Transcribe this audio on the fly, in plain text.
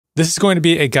This is going to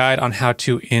be a guide on how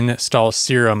to install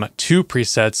Serum 2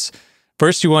 presets.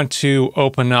 First, you want to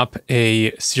open up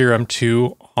a Serum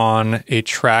 2 on a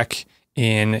track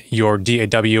in your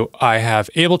DAW. I have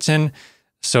Ableton,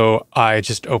 so I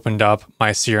just opened up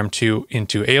my Serum 2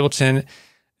 into Ableton.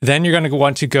 Then you're going to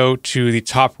want to go to the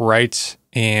top right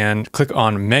and click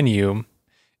on Menu.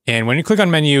 And when you click on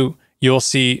Menu, you'll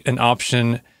see an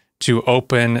option to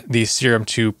open the Serum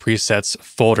 2 presets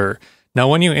folder. Now,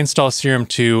 when you install Serum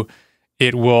 2,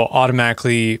 it will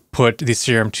automatically put the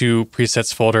Serum 2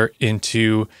 presets folder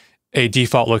into a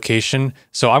default location.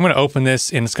 So I'm going to open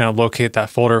this and it's going to locate that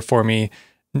folder for me.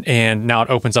 And now it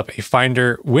opens up a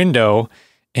Finder window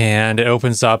and it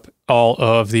opens up all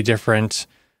of the different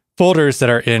folders that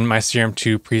are in my Serum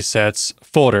 2 presets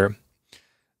folder.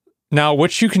 Now,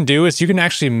 what you can do is you can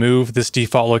actually move this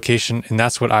default location, and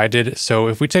that's what I did. So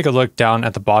if we take a look down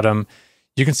at the bottom,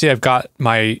 you can see I've got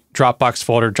my Dropbox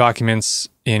folder, documents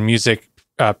in music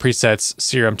presets,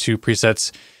 Serum 2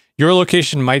 presets. Your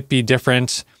location might be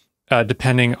different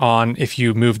depending on if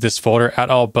you move this folder at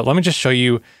all, but let me just show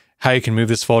you how you can move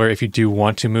this folder if you do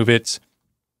want to move it.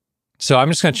 So I'm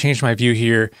just going to change my view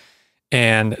here,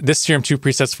 and this Serum 2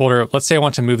 presets folder, let's say I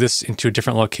want to move this into a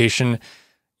different location.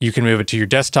 You can move it to your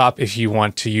desktop. If you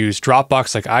want to use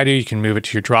Dropbox like I do, you can move it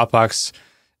to your Dropbox.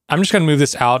 I'm just going to move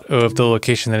this out of the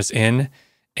location that it's in.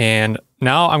 And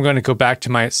now I'm going to go back to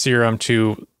my Serum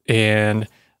 2 and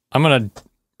I'm going to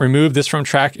remove this from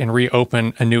track and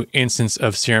reopen a new instance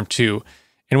of Serum 2.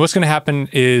 And what's going to happen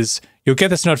is you'll get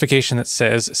this notification that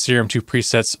says Serum 2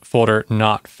 presets folder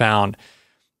not found,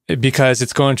 because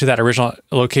it's going to that original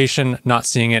location, not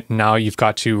seeing it. Now you've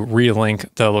got to relink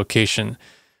the location.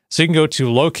 So you can go to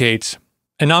locate,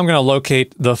 and now I'm going to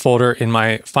locate the folder in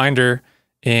my Finder,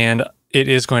 and it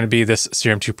is going to be this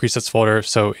Serum 2 presets folder.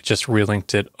 So it just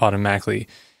relinked it automatically.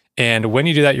 And when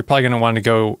you do that, you're probably going to want to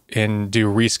go and do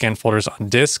rescan folders on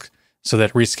disk, so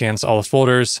that rescans all the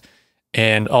folders,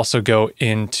 and also go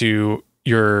into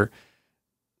your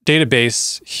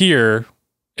database here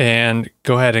and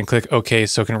go ahead and click OK,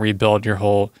 so it can rebuild your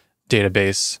whole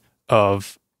database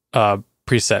of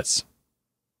presets.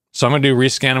 So I'm going to do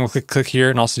rescan. I'm going to click here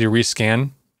and also do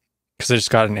rescan because I just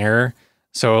got an error.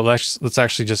 So let's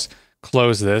actually just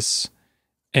close this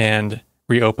and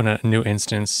reopen a new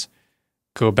instance.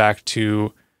 Go back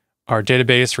to our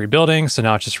database rebuilding. So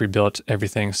now it just rebuilt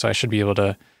everything. So I should be able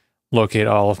to locate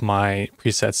all of my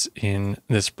presets in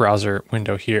this browser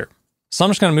window here. So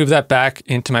I'm just going to move that back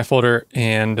into my folder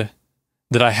and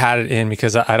that I had it in,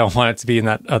 because I don't want it to be in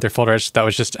that other folder. That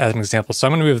was just as an example. So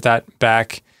I'm going to move that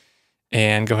back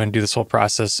and go ahead and do this whole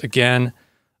process again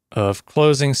of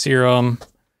closing Serum,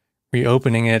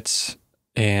 reopening it,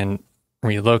 and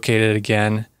relocate it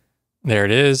again. There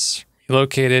it is,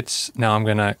 relocate it. Now I'm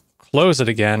gonna close it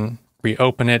again,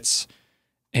 reopen it,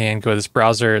 and go to this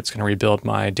browser. It's gonna rebuild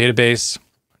my database.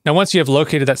 Now, once you have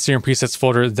located that Serum presets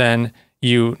folder, then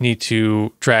you need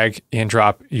to drag and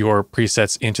drop your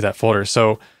presets into that folder.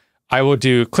 So I will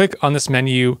do click on this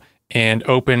menu and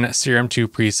open Serum 2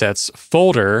 presets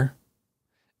folder,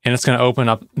 and it's going to open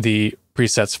up the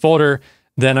presets folder.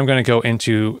 Then I'm going to go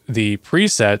into the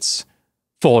presets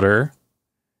folder,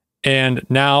 and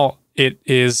now it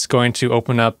is going to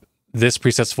open up this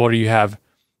presets folder. You have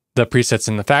the presets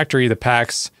in the factory, the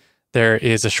packs. There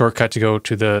is a shortcut to go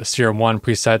to the Serum 1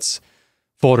 presets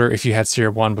folder if you had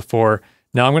Serum 1 before.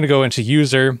 Now I'm going to go into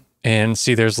user and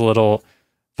see there's a little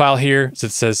file here that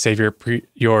says save your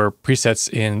presets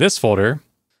in this folder.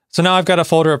 So now I've got a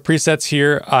folder of presets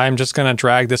here. I'm just going to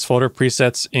drag this folder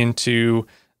presets into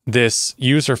this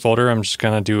user folder. I'm just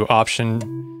going to do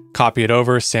option, copy it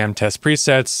over, SAM test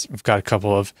presets. We've got a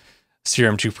couple of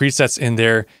Serum 2 presets in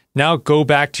there. Now go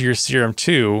back to your Serum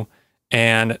 2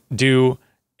 and do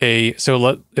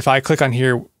if I click on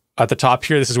here at the top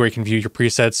here, this is where you can view your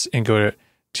presets, and go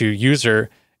to user,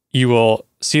 you will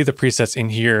see the presets in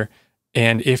here.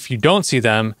 And if you don't see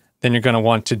them, then you're going to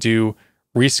want to do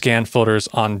rescan folders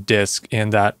on disk,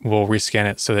 and that will rescan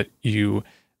it so that you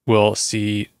will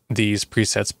see these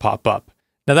presets pop up.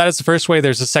 Now, that is the first way.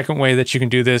 There's a second way that you can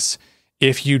do this.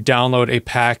 If you download a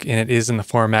pack and it is in the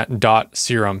format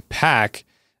 .SerumPack,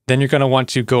 then you're going to want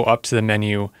to go up to the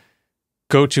menu,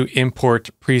 go to import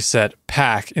preset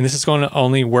pack, and this is going to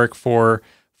only work for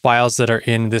files that are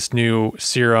in this new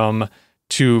Serum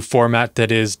 2 format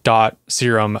that is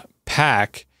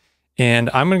 .SerumPack. And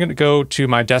I'm going to go to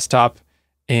my desktop,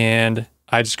 and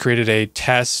I just created a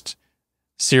test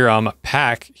Serum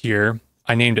pack here.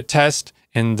 I named it test,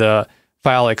 and the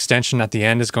file extension at the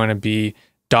end is going to be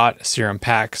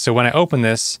 .SerumPack. So when I open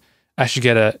this, I should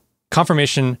get a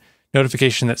confirmation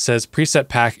notification that says preset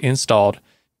pack installed.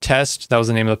 test, that was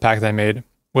the name of the pack that I made,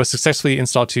 was successfully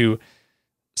installed to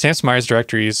Smyers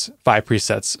directories 5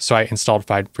 presets. So I installed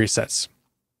 5 presets.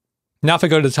 Now, if I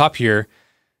go to the top here,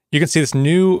 you can see this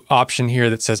new option here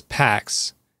that says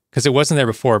packs, because it wasn't there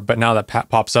before, but now that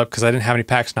pops up because I didn't have any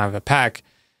packs. Now I have a pack.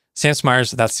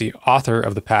 Smyers, that's the author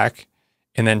of the pack.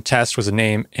 And then test was a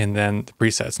name, and then the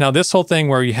presets. Now, this whole thing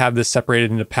where you have this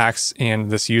separated into packs and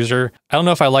this user, I don't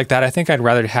know if I like that. I think I'd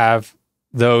rather have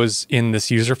those in this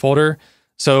user folder.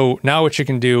 So now what you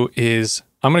can do is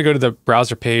I'm going to go to the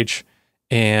browser page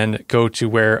and go to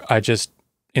where I just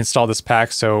installed this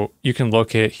pack. So you can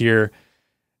locate it here.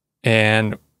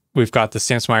 And we've got the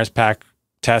Smyers pack,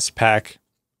 test pack,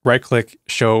 right click,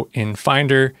 show in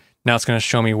Finder. Now it's going to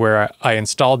show me where I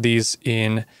installed these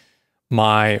in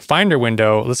my Finder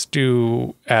window. Let's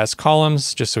do as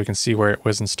columns, just so we can see where it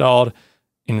was installed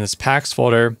in this packs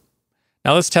folder.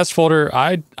 Now this test folder,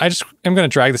 I'm going to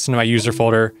drag this into my user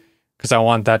folder because I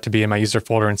want that to be in my user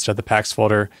folder instead of the packs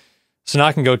folder. So now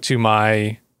I can go to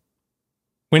my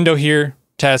window here,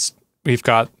 test, we've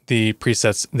got the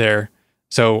presets there.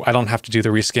 So I don't have to do the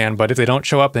rescan, but if they don't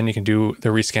show up, then you can do the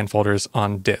rescan folders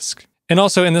on disk. And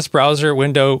also in this browser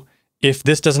window, if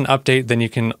this doesn't update, then you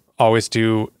can always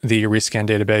do the rescan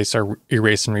database or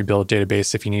erase and rebuild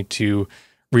database if you need to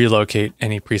relocate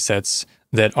any presets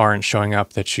that aren't showing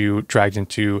up that you dragged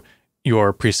into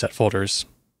your preset folders.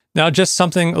 Now, just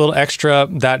something a little extra,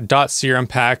 that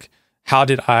 .SerumPack, how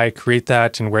did I create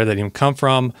that and where did that even come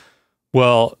from?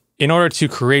 Well, in order to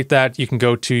create that, you can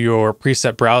go to your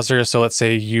preset browser. So let's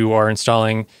say you are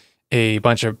installing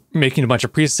making a bunch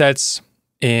of presets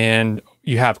and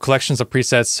you have collections of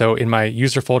presets. So in my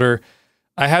user folder,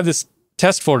 I have this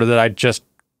test folder that I just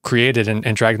created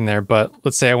and dragged in there. But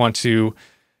let's say I want to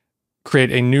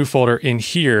create a new folder in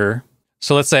here.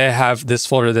 So let's say I have this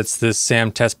folder that's this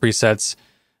SAM test presets.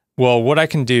 Well, what I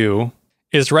can do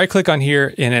is right click on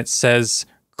here and it says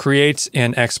create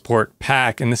and export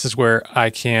pack. And this is where I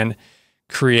can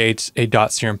create a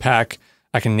 .SerumPack.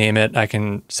 I can name it. I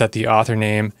can set the author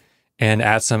name and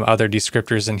add some other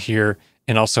descriptors in here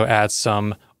and also add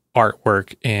some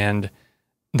artwork. And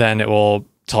then it will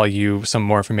tell you some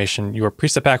more information. Your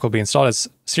preset pack will be installed as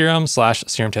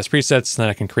Serum/Serum test presets. And then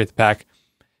I can create the pack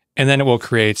and then it will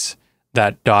create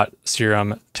that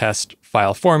 .Serum test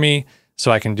file for me.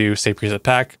 So I can do save preset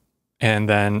pack and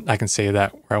then I can save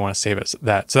that where I want to save it. So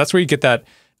that's where you get that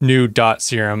new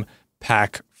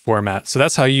 .SerumPack format. So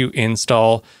that's how you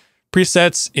install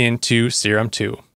presets into Serum 2.